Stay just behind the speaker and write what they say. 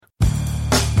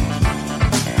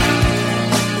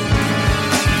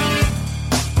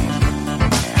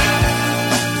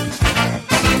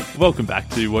Welcome back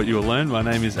to What You Will Learn. My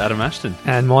name is Adam Ashton.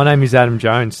 And my name is Adam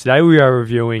Jones. Today we are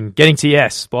reviewing Getting to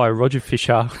Yes by Roger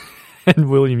Fisher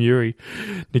and William Ury.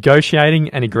 Negotiating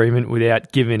an agreement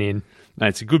without giving in. Mate,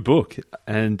 it's a good book,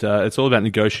 and it's all about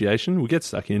negotiation. We'll get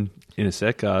stuck in a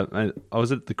sec. I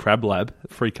was at the Crab Lab,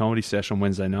 a free comedy session on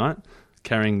Wednesday night,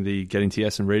 carrying the Getting to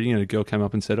Yes and reading, and a girl came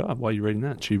up and said, "Oh, why are you reading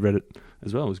that?" She read it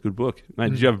as well. It was a good book. Mate,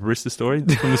 did you have a barista story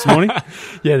from this morning?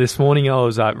 Yeah, this morning I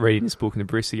was reading this book, and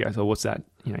the barista goes, "Oh, what's that?"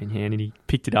 In hand, and he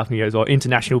picked it up and he goes, "Oh,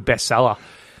 international bestseller."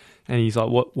 And he's like,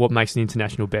 "What makes an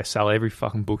international bestseller? Every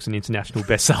fucking book's an international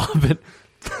bestseller." But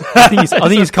I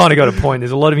think he's kind of got a point.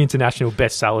 There's a lot of international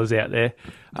bestsellers out there.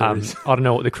 I don't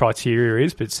know what the criteria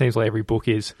is, but it seems like every book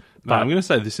is. But I'm going to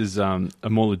say this is a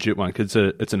more legit one because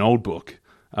it's an old book.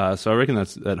 So I reckon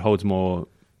that holds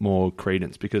more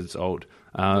credence because it's old.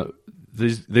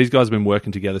 These guys have been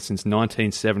working together since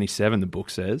 1977, the book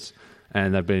says,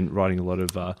 and they've been writing a lot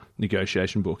of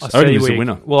negotiation books. I think it's a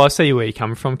winner. Well, I see where you're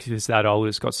coming from because it's that old.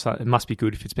 It must be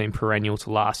good if it's been perennial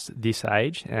to last this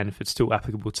age, and if it's still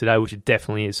applicable today, which it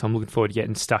definitely is. So I'm looking forward to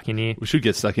getting stuck in here. We should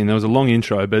get stuck in. There was a long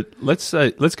intro, but let's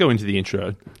go into the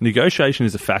intro. Negotiation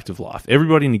is a fact of life.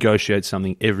 Everybody negotiates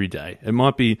something every day. It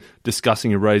might be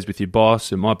discussing a raise with your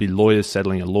boss. It might be lawyers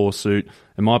settling a lawsuit.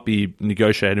 It might be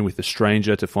negotiating with a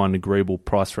stranger to find an agreeable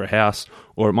price for a house,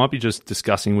 or it might be just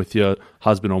discussing with your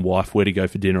husband or wife where to go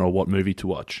for dinner or what movie to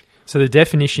watch. So the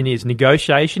definition is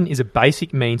negotiation is a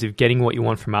basic means of getting what you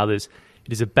want from others.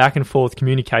 It is a back and forth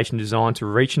communication designed to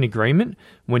reach an agreement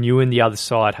when you and the other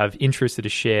side have interests that are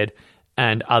shared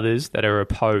and others that are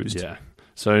opposed. Yeah.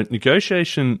 So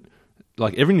negotiation,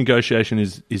 like every negotiation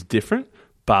is different,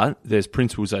 but there's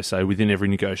principles, they say, within every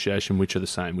negotiation which are the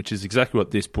same, which is exactly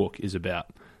what this book is about.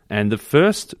 And the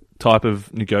first type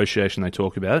of negotiation they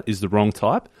talk about is the wrong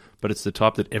type, but it's the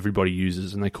type that everybody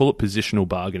uses, and they call it positional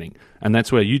bargaining. And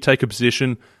that's where you take a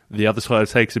position, the other side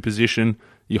takes a position,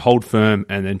 you hold firm,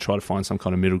 and then try to find some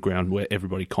kind of middle ground where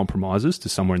everybody compromises to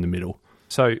somewhere in the middle.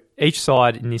 So each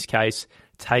side, in this case,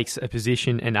 takes a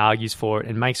position and argues for it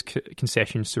and makes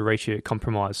concessions to reach a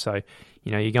compromise. So,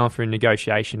 you're going for a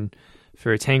negotiation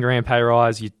for a 10 grand pay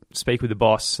rise, you speak with the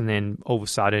boss, and then all of a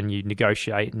sudden you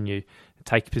negotiate and you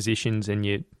take positions and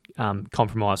you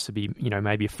compromise to be,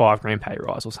 maybe a 5 grand pay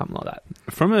rise or something like that.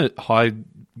 From a high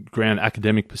ground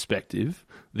academic perspective,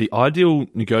 the ideal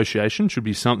negotiation should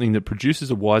be something that produces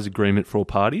a wise agreement for all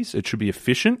parties. It should be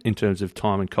efficient in terms of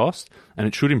time and cost, and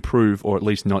it should improve or at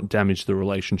least not damage the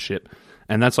relationship.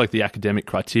 And that's like the academic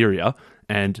criteria,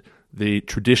 and the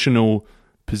traditional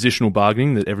positional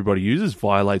bargaining that everybody uses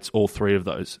violates all three of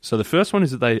those. So the first one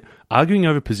is that arguing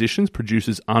over positions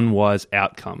produces unwise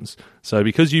outcomes. So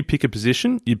because you pick a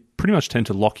position, you pretty much tend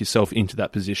to lock yourself into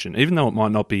that position, even though it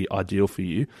might not be ideal for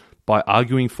you. By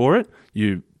arguing for it,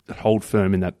 you hold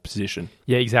firm in that position.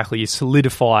 Yeah, exactly. You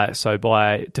solidify it. So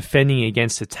by defending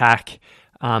against attack,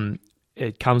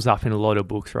 it comes up in a lot of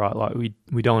books, right? Like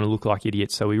we don't want to look like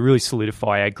idiots, so we really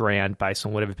solidify our ground based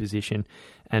on whatever position,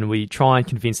 and we try and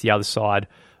convince the other side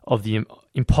of the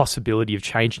impossibility of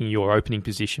changing your opening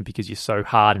position because you're so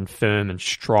hard and firm and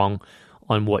strong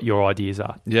on what your ideas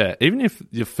are. Yeah, even if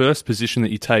your first position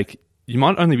that you take, you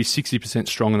might only be 60%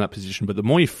 strong in that position, but the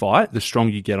more you fight, the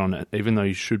stronger you get on it, even though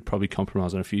you should probably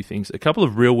compromise on a few things. A couple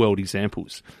of real-world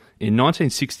examples. In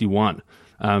 1961,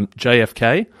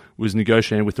 JFK was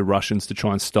negotiating with the Russians to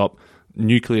try and stop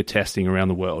nuclear testing around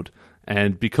the world.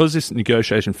 And because this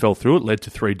negotiation fell through, it led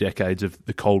to 3 decades of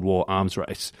the Cold War arms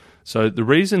race. So the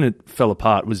reason it fell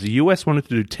apart was the US wanted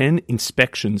to do 10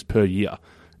 inspections per year,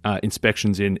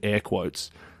 inspections in air quotes,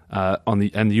 and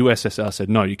the USSR said,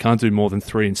 no, you can't do more than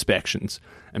 3 inspections.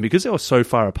 And because they were so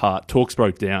far apart, talks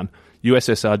broke down.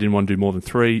 USSR didn't want to do more than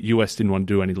 3, US didn't want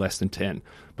to do any less than 10.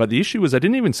 But the issue was they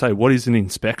didn't even say, what is an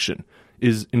inspection?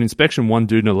 Is an inspection one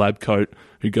dude in a lab coat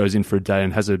who goes in for a day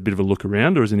and has a bit of a look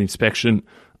around, or is an inspection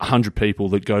 100 people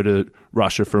that go to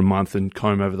Russia for a month and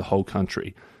comb over the whole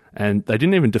country? And they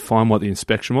didn't even define what the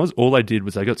inspection was. All they did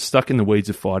was they got stuck in the weeds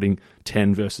of fighting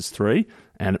 10 versus 3,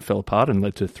 and it fell apart and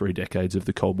led to 3 decades of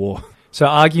the Cold War. So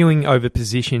arguing over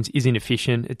positions is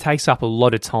inefficient. It takes up a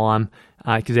lot of time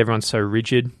because everyone's so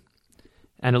rigid.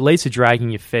 And it leads to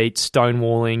dragging your feet,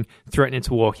 stonewalling, threatening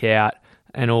to walk out,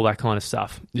 and all that kind of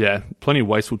stuff. Yeah, plenty of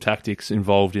wasteful tactics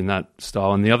involved in that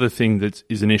style. And the other thing that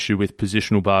is an issue with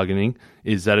positional bargaining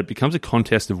is that it becomes a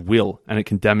contest of will, and it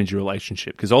can damage your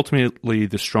relationship because ultimately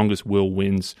the strongest will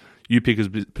wins. You pick a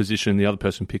position, the other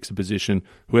person picks a position.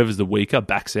 Whoever's the weaker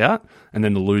backs out, and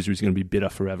then the loser is going to be bitter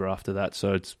forever after that.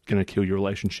 So it's going to kill your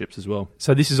relationships as well.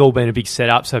 So this has all been a big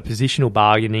setup. So positional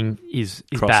bargaining is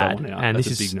Cross bad, that one out. And That's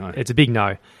this a is big no. It's a big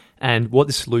no. And what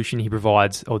the solution he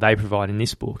provides, or they provide in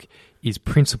this book, is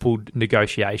principled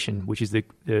negotiation, which is the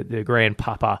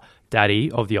grandpapa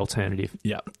daddy of the alternative.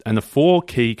 Yeah. And the 4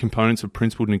 key components of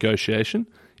principled negotiation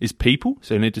is people,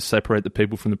 so you need to separate the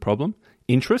people from the problem.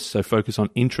 Interests, so focus on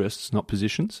interests, not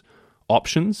positions.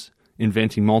 Options,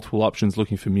 inventing multiple options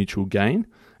looking for mutual gain.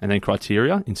 And then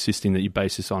criteria, insisting that you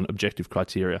base this on objective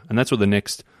criteria. And that's what the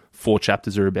next 4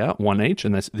 chapters are about, one each.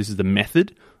 And this is the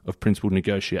method of principled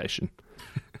negotiation.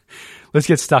 Let's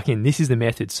get stuck in. This is the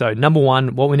method. So number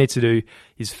 1, what we need to do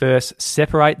is first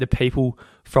separate the people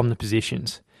from the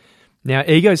positions. Now,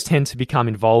 egos tend to become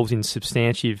involved in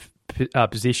substantive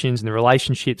positions, and the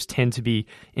relationships tend to be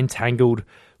entangled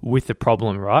with the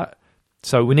problem, right?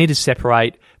 So we need to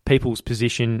separate people's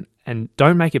position and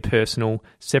don't make it personal.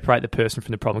 Separate the person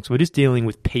from the problem. So we're just dealing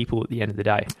with people at the end of the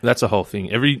day. That's the whole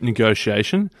thing. Every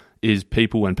negotiation is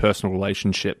people and personal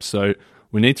relationships. So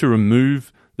we need to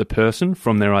remove the person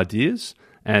from their ideas.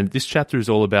 And this chapter is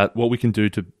all about what we can do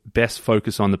to best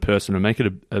focus on the person and make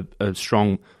it a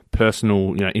strong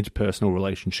personal, interpersonal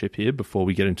relationship here before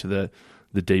we get into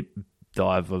the deep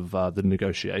dive of the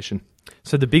negotiation.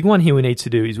 So the big one here we need to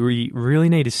do is we really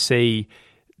need to see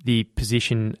the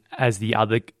position as the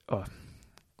other.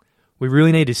 We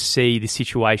really need to see the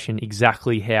situation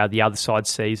exactly how the other side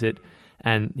sees it.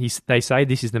 And they say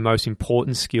this is the most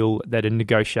important skill that a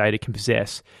negotiator can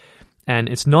possess. And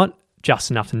it's not just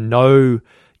enough to know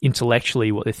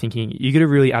intellectually what they're thinking. You got to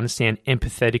really understand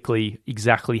empathetically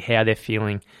exactly how they're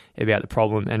feeling about the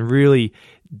problem, and really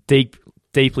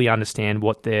deeply understand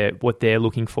what they're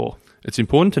looking for. It's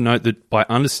important to note that by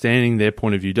understanding their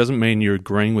point of view doesn't mean you're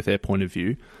agreeing with their point of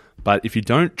view, but if you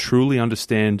don't truly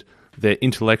understand their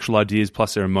intellectual ideas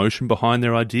plus their emotion behind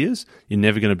their ideas, you're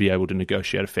never going to be able to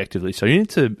negotiate effectively. So you need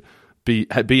to be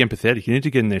empathetic. You need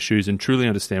to get in their shoes and truly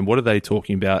understand what are they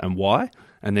talking about and why,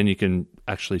 and then you can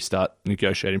actually start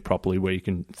negotiating properly where you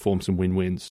can form some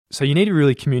win-wins. So you need to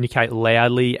really communicate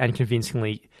loudly and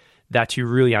convincingly that you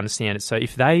really understand it. So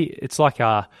if it's like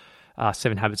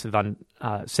Seven Habits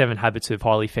of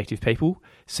Highly Effective People.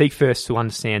 Seek first to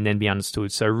understand, then be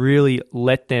understood. So really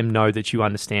let them know that you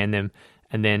understand them,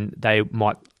 and then they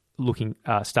might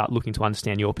start looking to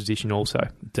understand your position also.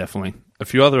 Definitely. A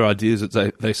few other ideas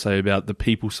that they say about the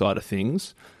people side of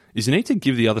things is you need to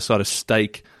give the other side a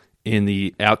stake in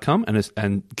the outcome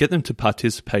and get them to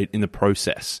participate in the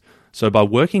process. So by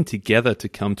working together to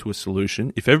come to a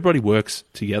solution, if everybody works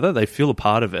together, they feel a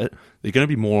part of it, they're going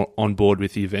to be more on board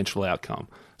with the eventual outcome.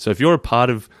 So if you're a part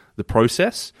of the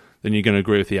process, then you're going to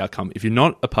agree with the outcome. If you're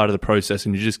not a part of the process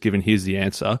and you're just given, here's the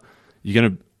answer, you're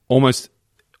going to almost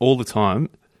all the time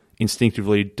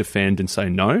instinctively defend and say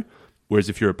no. Whereas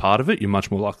if you're a part of it, you're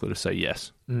much more likely to say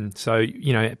yes. So,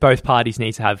 both parties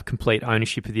need to have complete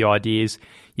ownership of the ideas.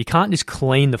 You can't just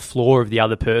clean the floor of the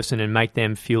other person and make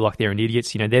them feel like they're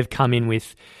idiots. They've come in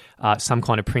with some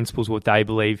kind of principles, what they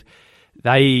believe.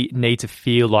 They need to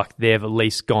feel like they've at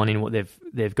least gone in what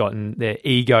they've gotten. Their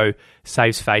ego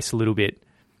saves face a little bit.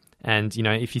 And,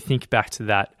 if you think back to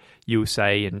that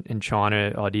USA and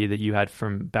China idea that you had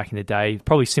from back in the day,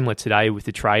 probably similar today with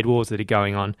the trade wars that are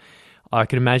going on, I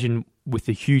can imagine with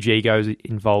the huge egos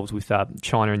involved with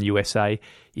China and the USA,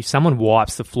 if someone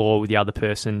wipes the floor with the other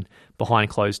person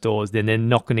behind closed doors, then they're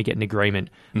not going to get an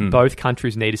agreement. Both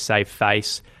countries need to save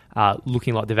face,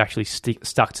 looking like they've actually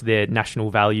stuck to their national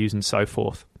values and so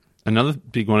forth. Another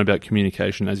big one about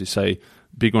communication, as you say,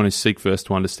 big one is seek first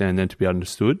to understand, then to be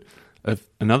understood.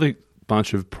 Another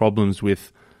bunch of problems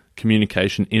with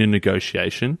communication in a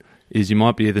negotiation is you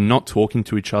might be either not talking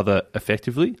to each other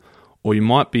effectively, or you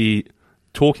might be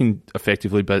talking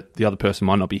effectively, but the other person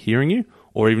might not be hearing you,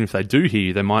 or even if they do hear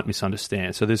you, they might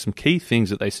misunderstand. So there's some key things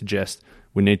that they suggest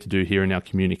we need to do here in our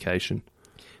communication.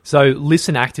 So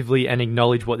listen actively and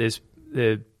acknowledge what there's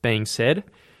being said.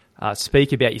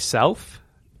 Speak about yourself,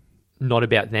 not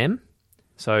about them.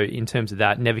 So in terms of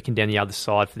that, never condemn the other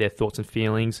side for their thoughts and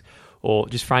feelings, or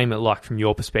just frame it like from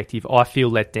your perspective, I feel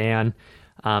let down,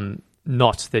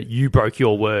 not that you broke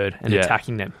your word and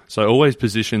attacking them. So always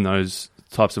position those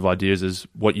types of ideas as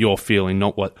what you're feeling,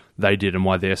 not what they did and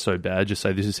why they're so bad. Just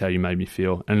say, this is how you made me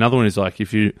feel. And another one is like,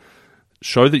 if you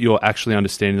show that you're actually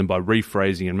understanding them by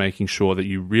rephrasing and making sure that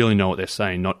you really know what they're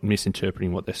saying, not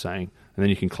misinterpreting what they're saying. And then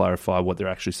you can clarify what they're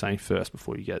actually saying first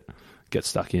before you get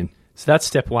stuck in. So that's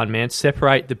step one, man.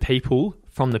 Separate the people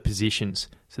from the positions.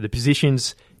 So the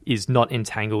positions is not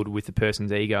entangled with the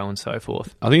person's ego and so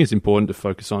forth. I think it's important to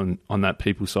focus on that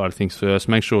people side of things first.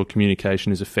 Make sure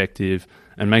communication is effective,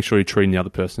 and make sure you're treating the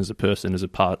other person as a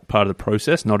part of the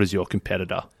process, not as your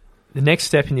competitor. The next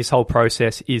step in this whole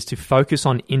process is to focus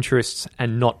on interests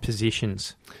and not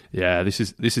positions. Yeah, this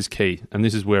is key, and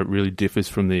this is where it really differs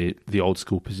from the old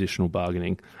school positional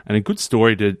bargaining. And a good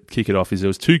story to kick it off is there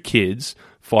was two kids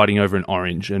fighting over an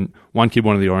orange, and one kid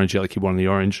wanted the orange, the other kid wanted the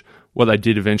orange. What they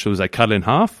did eventually was they cut it in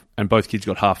half, and both kids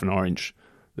got half an orange.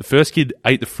 The first kid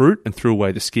ate the fruit and threw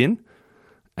away the skin,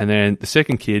 and then the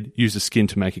second kid used the skin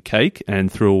to make a cake and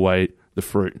threw away the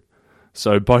fruit.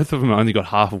 So both of them only got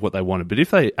half of what they wanted. But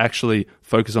if they actually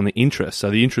focus on the interest, so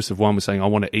the interest of one was saying, I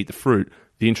want to eat the fruit,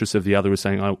 the interest of the other was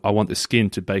saying, I want the skin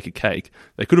to bake a cake,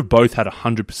 they could have both had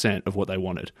 100% of what they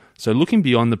wanted. So looking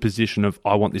beyond the position of,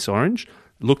 I want this orange,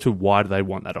 look to why do they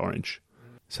want that orange.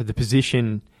 So the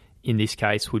position in this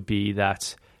case would be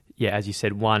that, yeah, as you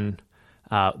said, they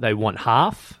want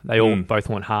half, they all both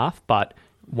want half, but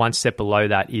one step below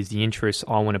that is the interest,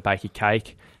 I want to bake a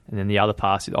cake. And then the other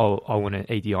part is, I want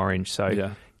to eat the orange.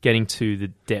 So getting to the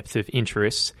depth of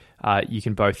interest, you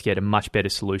can both get a much better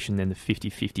solution than the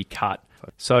 50-50 cut.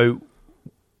 So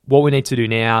what we need to do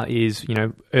now is,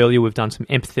 earlier we've done some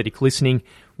empathetic listening.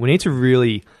 We need to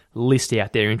really list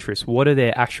out their interests. What are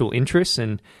their actual interests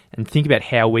and think about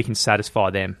how we can satisfy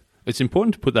them. It's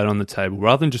important to put that on the table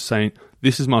rather than just saying,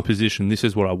 this is my position, this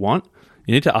is what I want.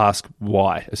 You need to ask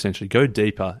why, essentially. Go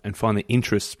deeper and find the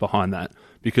interests behind that.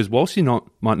 Because whilst you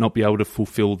might not be able to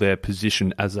fulfill their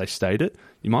position as they state it,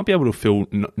 you might be able to fill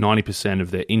 90%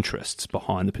 of their interests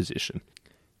behind the position.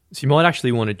 So you might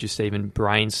actually want to just even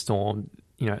brainstorm,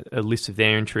 a list of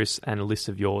their interests and a list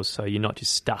of yours, so you're not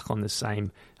just stuck on the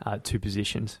same two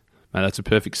positions. Now, that's a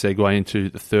perfect segue into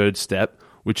the third step,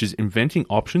 which is inventing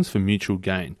options for mutual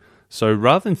gain. So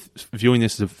rather than viewing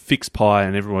this as a fixed pie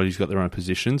and everybody's got their own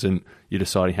positions and you're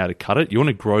deciding how to cut it, you want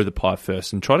to grow the pie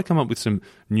first and try to come up with some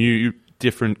new,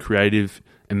 different, creative,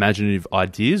 imaginative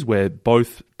ideas where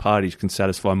both parties can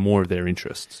satisfy more of their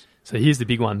interests. So here's the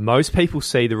big one. Most people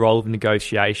see the role of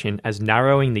negotiation as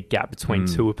narrowing the gap between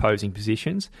two opposing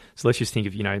positions. So let's just think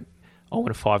of, I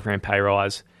want a $5,000 pay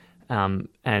rise, and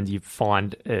you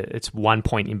find it's 1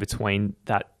 point in between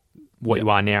that, what you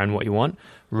are now and what you want,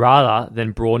 rather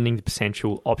than broadening the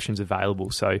potential options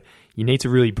available. So you need to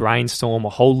really brainstorm a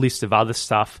whole list of other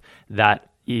stuff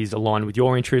that is aligned with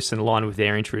your interests and aligned with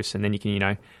their interests, and then you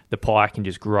can, the pie can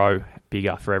just grow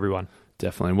bigger for everyone.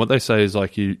 Definitely. And what they say is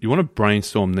you want to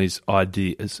brainstorm these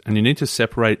ideas and you need to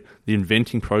separate the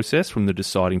inventing process from the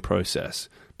deciding process,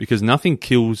 because nothing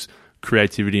kills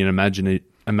creativity and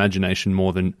imagination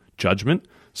more than judgment.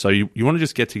 So you want to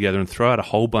just get together and throw out a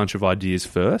whole bunch of ideas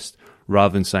first,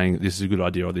 rather than saying this is a good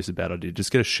idea or this is a bad idea.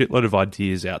 Just get a shitload of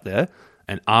ideas out there,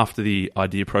 and after the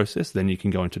idea process, then you can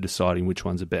go into deciding which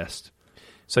ones are best.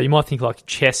 So you might think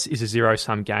chess is a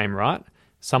zero-sum game, right?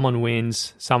 Someone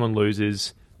wins, someone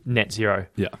loses, net zero.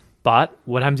 Yeah. But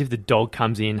what happens if the dog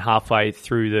comes in halfway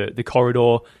through the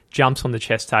corridor, jumps on the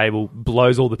chess table,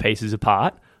 blows all the pieces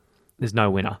apart? There's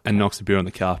no winner. And knocks the beer on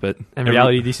the carpet. In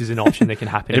reality, this is an option that can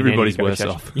happen. Everybody's worse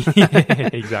off. Yeah,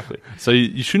 exactly. So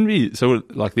you shouldn't be,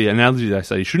 like the analogy they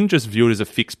say, you shouldn't just view it as a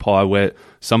fixed pie where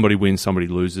somebody wins, somebody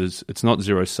loses. It's not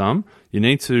zero sum. You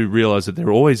need to realize that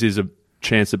there always is a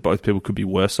chance that both people could be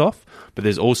worse off, but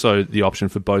there's also the option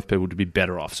for both people to be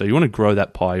better off. So you want to grow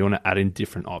that pie. You want to add in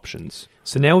different options.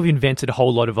 So now we've invented a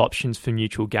whole lot of options for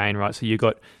mutual gain, right? So you've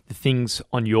got the things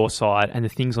on your side and the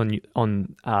things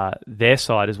on their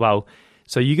side as well.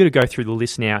 So you got to go through the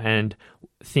list now and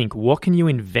think, what can you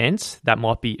invent that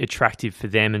might be attractive for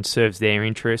them and serves their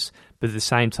interests, but at the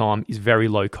same time is very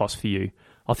low cost for you?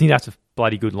 I think that's a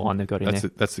bloody good line they've got in there.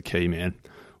 That's the key, man.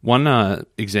 One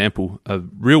example, a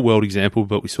real world example,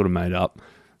 but we sort of made up.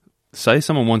 Say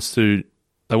someone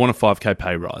they want a 5K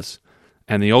pay rise,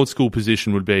 and the old school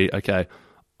position would be, okay,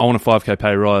 I want a 5K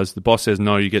pay rise. The boss says,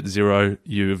 no, you get 0.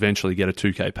 You eventually get a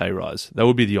 2K pay rise. That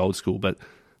would be the old school. But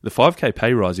the 5K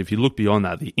pay rise, if you look beyond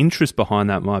that, the interest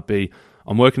behind that might be,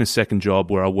 I'm working a second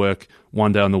job where I work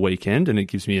one day on the weekend and it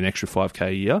gives me an extra 5K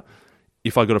a year.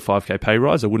 If I got a 5K pay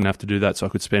rise, I wouldn't have to do that, so I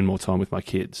could spend more time with my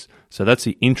kids. So that's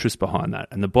the interest behind that.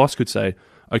 And the boss could say,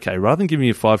 okay, rather than giving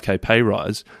you a 5K pay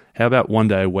rise, how about one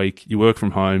day a week, you work from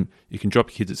home, you can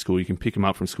drop your kids at school, you can pick them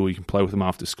up from school, you can play with them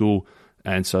after school.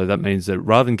 And so that means that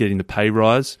rather than getting the pay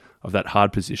rise of that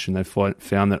hard position, they've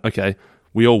found that, okay,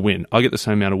 we all win. I get the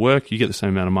same amount of work, you get the same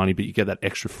amount of money, but you get that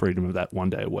extra freedom of that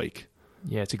one day a week.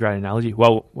 Yeah, it's a great analogy.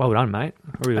 Well done, mate.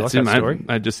 I really like that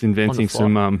story. Just inventing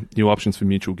some new options for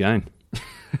mutual gain.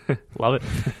 Love it.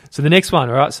 So the next one,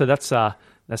 all right, so that's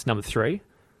number 3.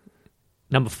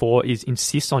 Number 4 is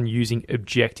insist on using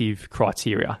objective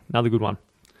criteria. Another good one.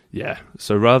 Yeah.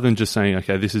 So rather than just saying, I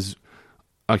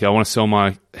want to sell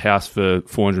my house for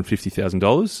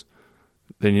 $450,000,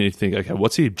 then you need to think, okay,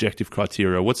 what's the objective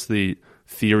criteria? What's the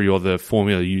theory or the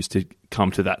formula used to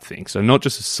come to that thing? So not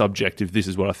just a subjective, this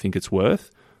is what I think it's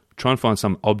worth. Try and find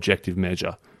some objective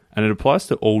measure. And it applies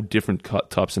to all different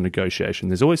types of negotiation.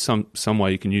 There's always some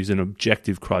way you can use an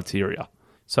objective criteria.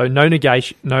 So no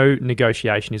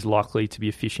negotiation is likely to be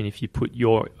efficient if you put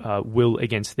your will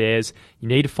against theirs. You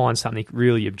need to find something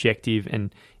really objective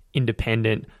and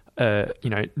independent,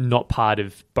 not part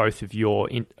of both of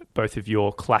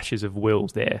your clashes of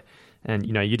wills there. And,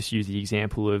 you just use the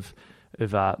example of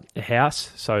a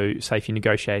house. So say if you're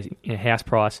negotiating a house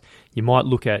price, you might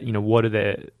look at, what are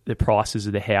the prices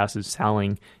of the houses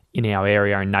selling in our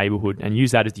area and neighbourhood, and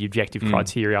use that as the objective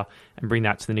criteria and bring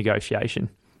that to the negotiation.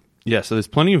 Yeah, so there's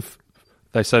plenty of,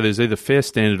 they say there's either fair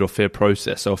standard or fair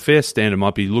process. So a fair standard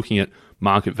might be looking at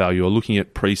market value or looking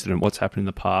at precedent, what's happened in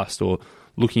the past, or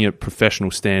looking at professional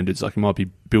standards, like it might be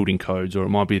building codes, or it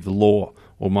might be the law,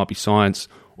 or it might be science,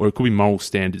 or it could be moral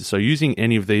standards. So using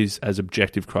any of these as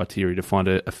objective criteria to find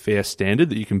a fair standard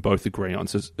that you can both agree on.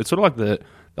 So it's sort of like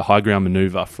the high ground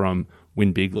maneuver from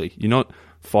Win Bigly. You're not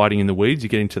fighting in the weeds, you're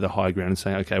getting to the high ground and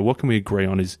saying, okay, what can we agree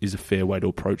on is a fair way to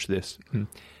approach this?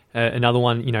 Another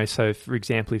one, so for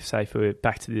example, if we're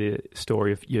back to the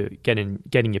story of you getting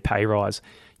your pay rise,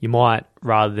 you might,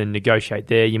 rather than negotiate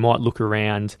there, you might look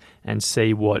around and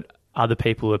see what other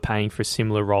people are paying for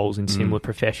similar roles in similar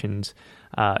professions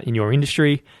in your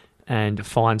industry, and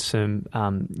find some,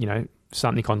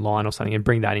 something online or something and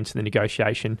bring that into the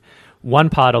negotiation.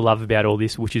 One part I love about all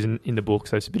this, which is in the book,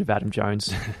 so it's a bit of Adam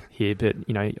Jones here, but,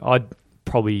 I'd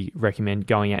probably recommend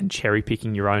going out and cherry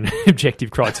picking your own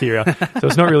objective criteria. So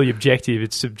it's not really objective,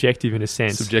 it's subjective in a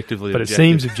sense. Subjectively but objective.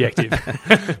 It seems objective.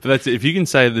 But that's it. If you can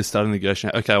say at the start of the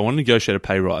negotiation, okay, I want to negotiate a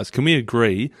pay rise, can we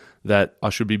agree that I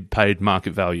should be paid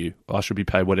market value? I should be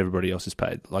paid what everybody else is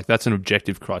paid? Like, that's an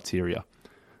objective criteria.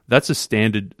 That's a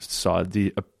standard side.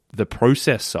 The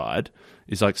process side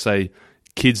is like, say,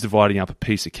 kids dividing up a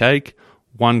piece of cake.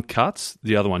 One cuts,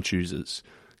 the other one chooses.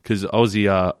 Because I was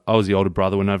the older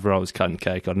brother. Whenever I was cutting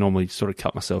cake, I'd normally sort of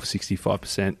cut myself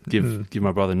 65%, give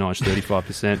my brother Nige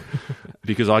 35%,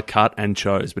 because I cut and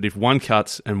chose. But if one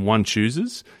cuts and one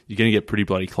chooses, you're going to get pretty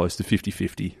bloody close to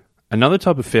 50-50. Another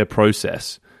type of fair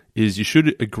process is you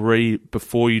should agree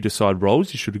before you decide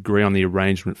roles. You should agree on the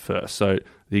arrangement first. So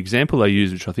the example I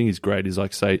use, which I think is great, is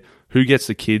like, say, who gets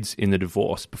the kids in the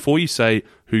divorce? Before you say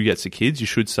who gets the kids, you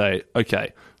should say,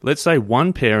 okay, let's say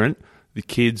one parent, the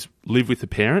kids live with the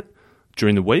parent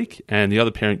during the week, and the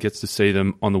other parent gets to see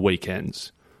them on the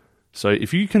weekends. So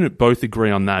if you can both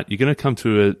agree on that, you're going to come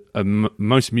to a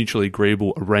most mutually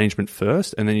agreeable arrangement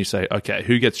first, and then you say, okay,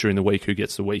 who gets during the week, who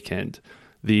gets the weekend?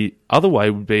 The other way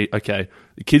would be, okay,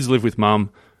 the kids live with mum,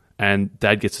 and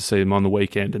dad gets to see them on the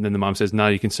weekend, and then the mum says, no,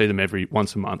 you can see them every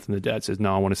once a month, and the dad says,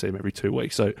 no, I want to see them every 2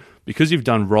 weeks. So because you've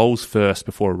done roles first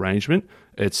before arrangement,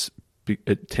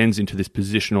 it tends into this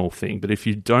positional thing. But if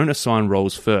you don't assign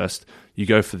roles first, you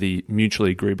go for the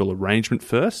mutually agreeable arrangement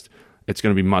first, it's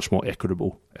going to be much more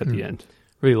equitable at the end.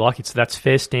 Really like it. So that's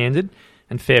fair standard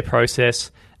and fair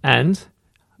process, and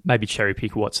maybe cherry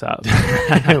pick what's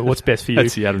best for you.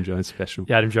 That's the Adam Jones special.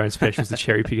 The Adam Jones special is the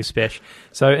cherry picker special.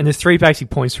 So, and there's 3 basic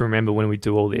points to remember when we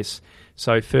do all this.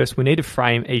 So first, we need to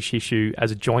frame each issue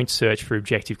as a joint search for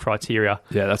objective criteria.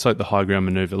 Yeah, that's like the high ground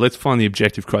maneuver. Let's find the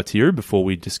objective criteria before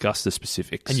we discuss the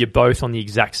specifics. And you're both on the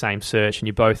exact same search, and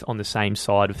you're both on the same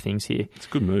side of things here. It's a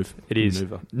good move. It is.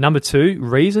 Number 2,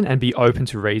 reason and be open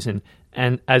to reason,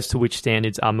 and as to which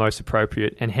standards are most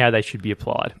appropriate and how they should be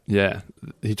applied. Yeah.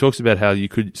 He talks about how you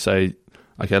could say,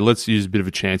 okay, let's use a bit of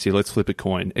a chance here. Let's flip a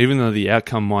coin. Even though the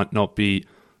outcome might not be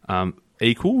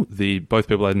equal, both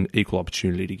people had an equal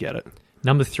opportunity to get it.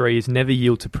 Number 3 is never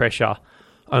yield to pressure,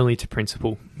 only to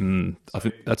principle. I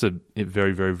think that's a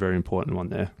very, very, very important one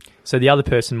there. So the other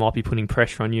person might be putting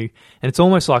pressure on you, and it's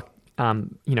almost like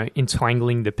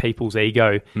entangling the people's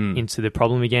ego into the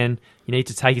problem again. You need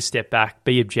to take a step back,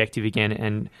 be objective again,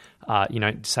 and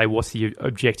say what's the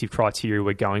objective criteria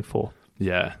we're going for.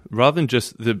 Yeah, rather than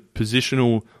just the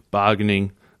positional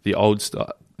bargaining, the old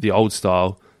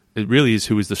style. It really is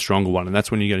who is the stronger one, and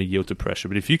that's when you're going to yield to pressure.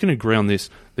 But if you can agree on these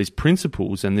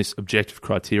principles and this objective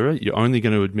criteria, you're only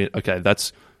going to admit, okay,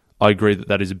 I agree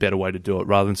that is a better way to do it,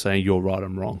 rather than saying you're right,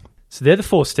 I'm wrong. So they're the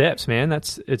 4 steps, man.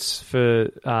 It's for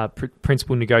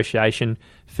principle negotiation.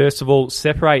 First of all,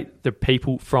 separate the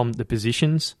people from the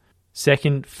positions.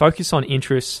 Second, focus on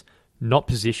interests, not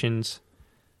positions.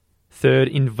 Third,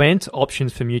 invent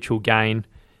options for mutual gain.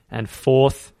 And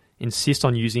fourth, insist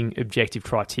on using objective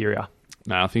criteria.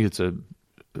 No, I think it's a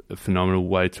phenomenal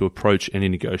way to approach any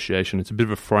negotiation. It's a bit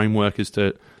of a framework as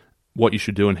to what you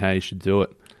should do and how you should do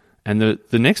it. And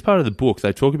the next part of the book,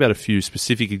 they talk about a few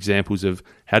specific examples of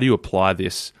how do you apply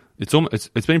this.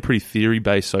 It's been pretty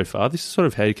theory-based so far. This is sort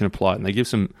of how you can apply it, and they give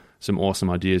some awesome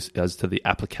ideas as to the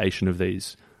application of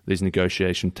these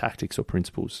negotiation tactics or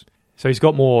principles. So he's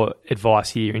got more advice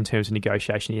here in terms of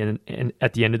negotiation and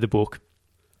at the end of the book.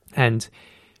 And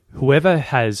whoever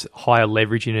has higher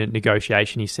leverage in a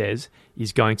negotiation, he says,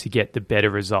 is going to get the better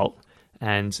result.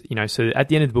 And, so at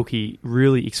the end of the book, he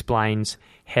really explains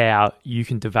how you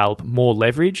can develop more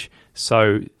leverage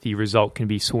so the result can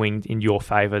be swinged in your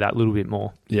favor that little bit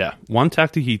more. Yeah. One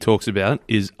tactic he talks about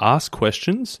is ask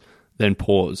questions, then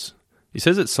pause. He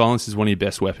says that silence is one of your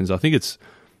best weapons. I think it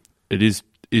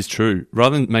is true.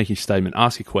 Rather than making a statement,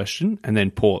 ask a question and then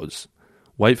pause.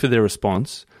 Wait for their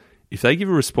response. If they give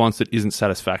a response that isn't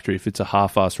satisfactory, if it's a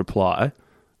half-assed reply,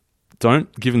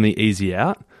 don't give them the easy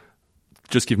out.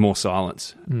 Just give more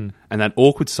silence. And that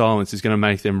awkward silence is going to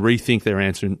make them rethink their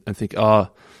answer and think,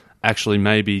 actually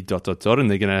maybe ... and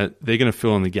they're going to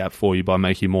fill in the gap for you by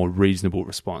making a more reasonable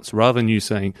response. Rather than you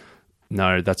saying,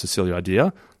 no, that's a silly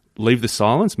idea, leave the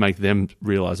silence, make them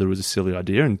realize that it was a silly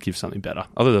idea and give something better.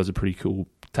 I thought that was a pretty cool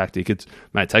tactic. It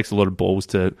takes a lot of balls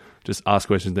to just ask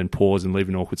questions, then pause and leave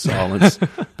an awkward silence.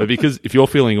 But because if you're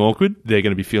feeling awkward, they're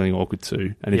going to be feeling awkward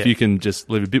too. And if you can just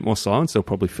leave a bit more silence, they'll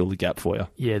probably fill the gap for you.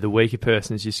 Yeah, the weaker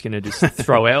person is just going to just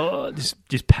throw out,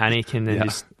 just panic and then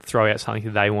just throw out something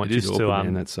that they want just to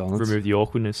remove the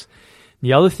awkwardness.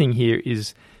 The other thing here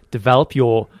is develop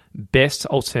your best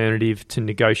alternative to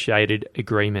negotiated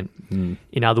agreement.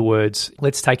 In other words,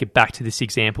 let's take it back to this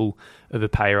example of a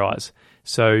pay rise.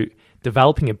 So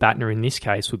developing a BATNA in this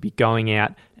case would be going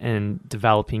out and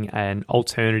developing an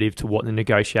alternative to what the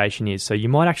negotiation is. So you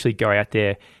might actually go out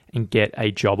there and get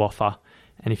a job offer.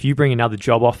 And if you bring another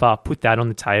job offer, put that on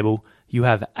the table, you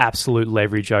have absolute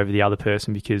leverage over the other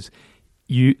person because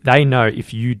they know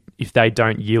if they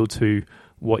don't yield to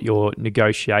what your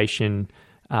negotiation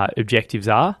objectives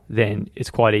are, then it's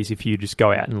quite easy for you to just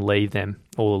go out and leave them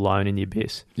all alone in the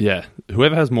abyss. Yeah.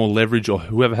 Whoever has more leverage or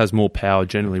whoever has more power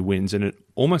generally wins, and it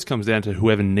almost comes down to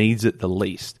whoever needs it the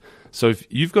least. So if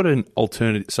you've got an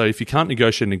alternative, so if you can't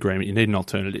negotiate an agreement, you need an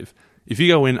alternative. If you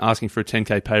go in asking for a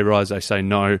 10K pay rise, they say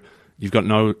no, you've got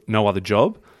no other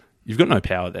job, you've got no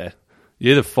power there.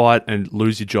 You either fight and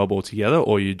lose your job altogether,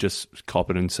 or you just cop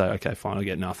it and say, okay, fine, I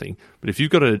get nothing. But if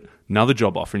you've got another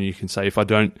job offer and you can say, if I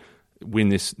don't win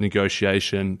this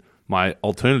negotiation, my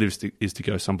alternative is to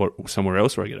go somewhere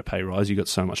else where I get a pay rise, you've got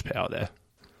so much power there.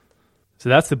 So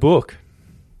that's the book.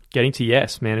 Getting to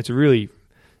Yes, man. It's a really,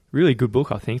 really good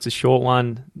book, I think. It's a short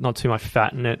one, not too much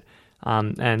fat in it.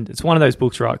 And it's one of those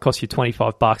books, right? It costs you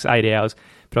 $25, 8 hours.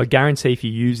 But I guarantee if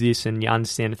you use this and you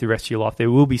understand it the rest of your life,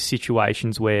 there will be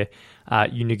situations where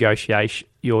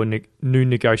your new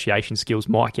negotiation skills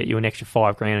might get you an extra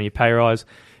 $5,000 on your pay rise.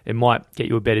 It might get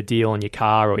you a better deal on your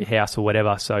car or your house or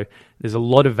whatever. So there's a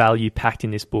lot of value packed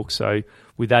in this book. So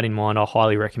with that in mind, I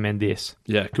highly recommend this.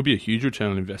 Yeah, it could be a huge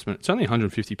return on investment. It's only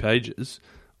 150 pages.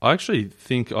 I actually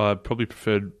think I probably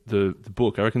preferred the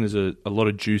book. I reckon there's a lot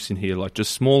of juice in here, like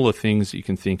just smaller things that you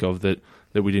can think of that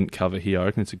we didn't cover here. I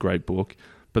reckon it's a great book.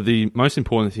 But the most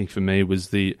important thing for me was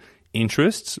the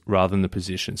interests rather than the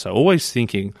position. So always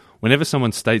thinking, whenever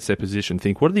someone states their position,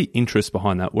 think, what are the interests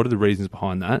behind that? What are the reasons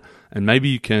behind that? And maybe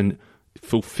you can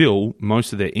fulfill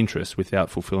most of their interests without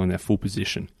fulfilling their full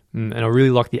position. And I really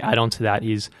like the add-on to that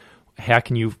is how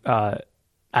can you add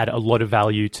a lot of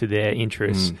value to their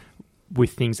interests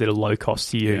with things that are low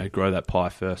cost to you. Yeah, grow that pie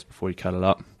first before you cut it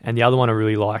up. And the other one I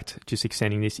really liked, just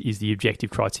extending this, is the objective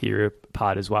criteria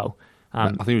part as well. I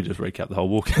think we just recapped the whole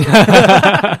book.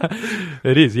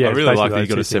 It is, yeah. I really like that you've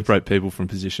got to separate people from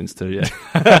positions too,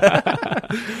 yeah.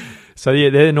 So, yeah,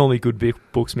 they're normally good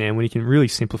books, man, when you can really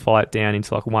simplify it down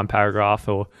into like one paragraph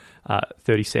or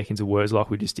 30 seconds of words like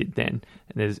we just did then.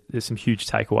 And there's some huge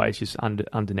takeaways just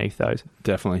underneath those.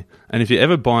 Definitely. And if you're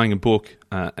ever buying a book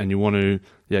and you want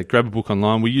to grab a book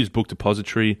online, we use Book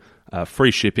Depository,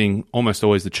 free shipping, almost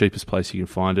always the cheapest place you can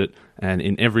find it. And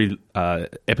in every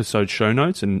episode show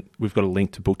notes, and we've got a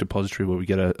link to Book Depository where we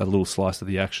get a little slice of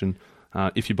the action.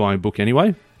 If you're buying a book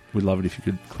anyway, we'd love it if you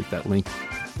could click that link.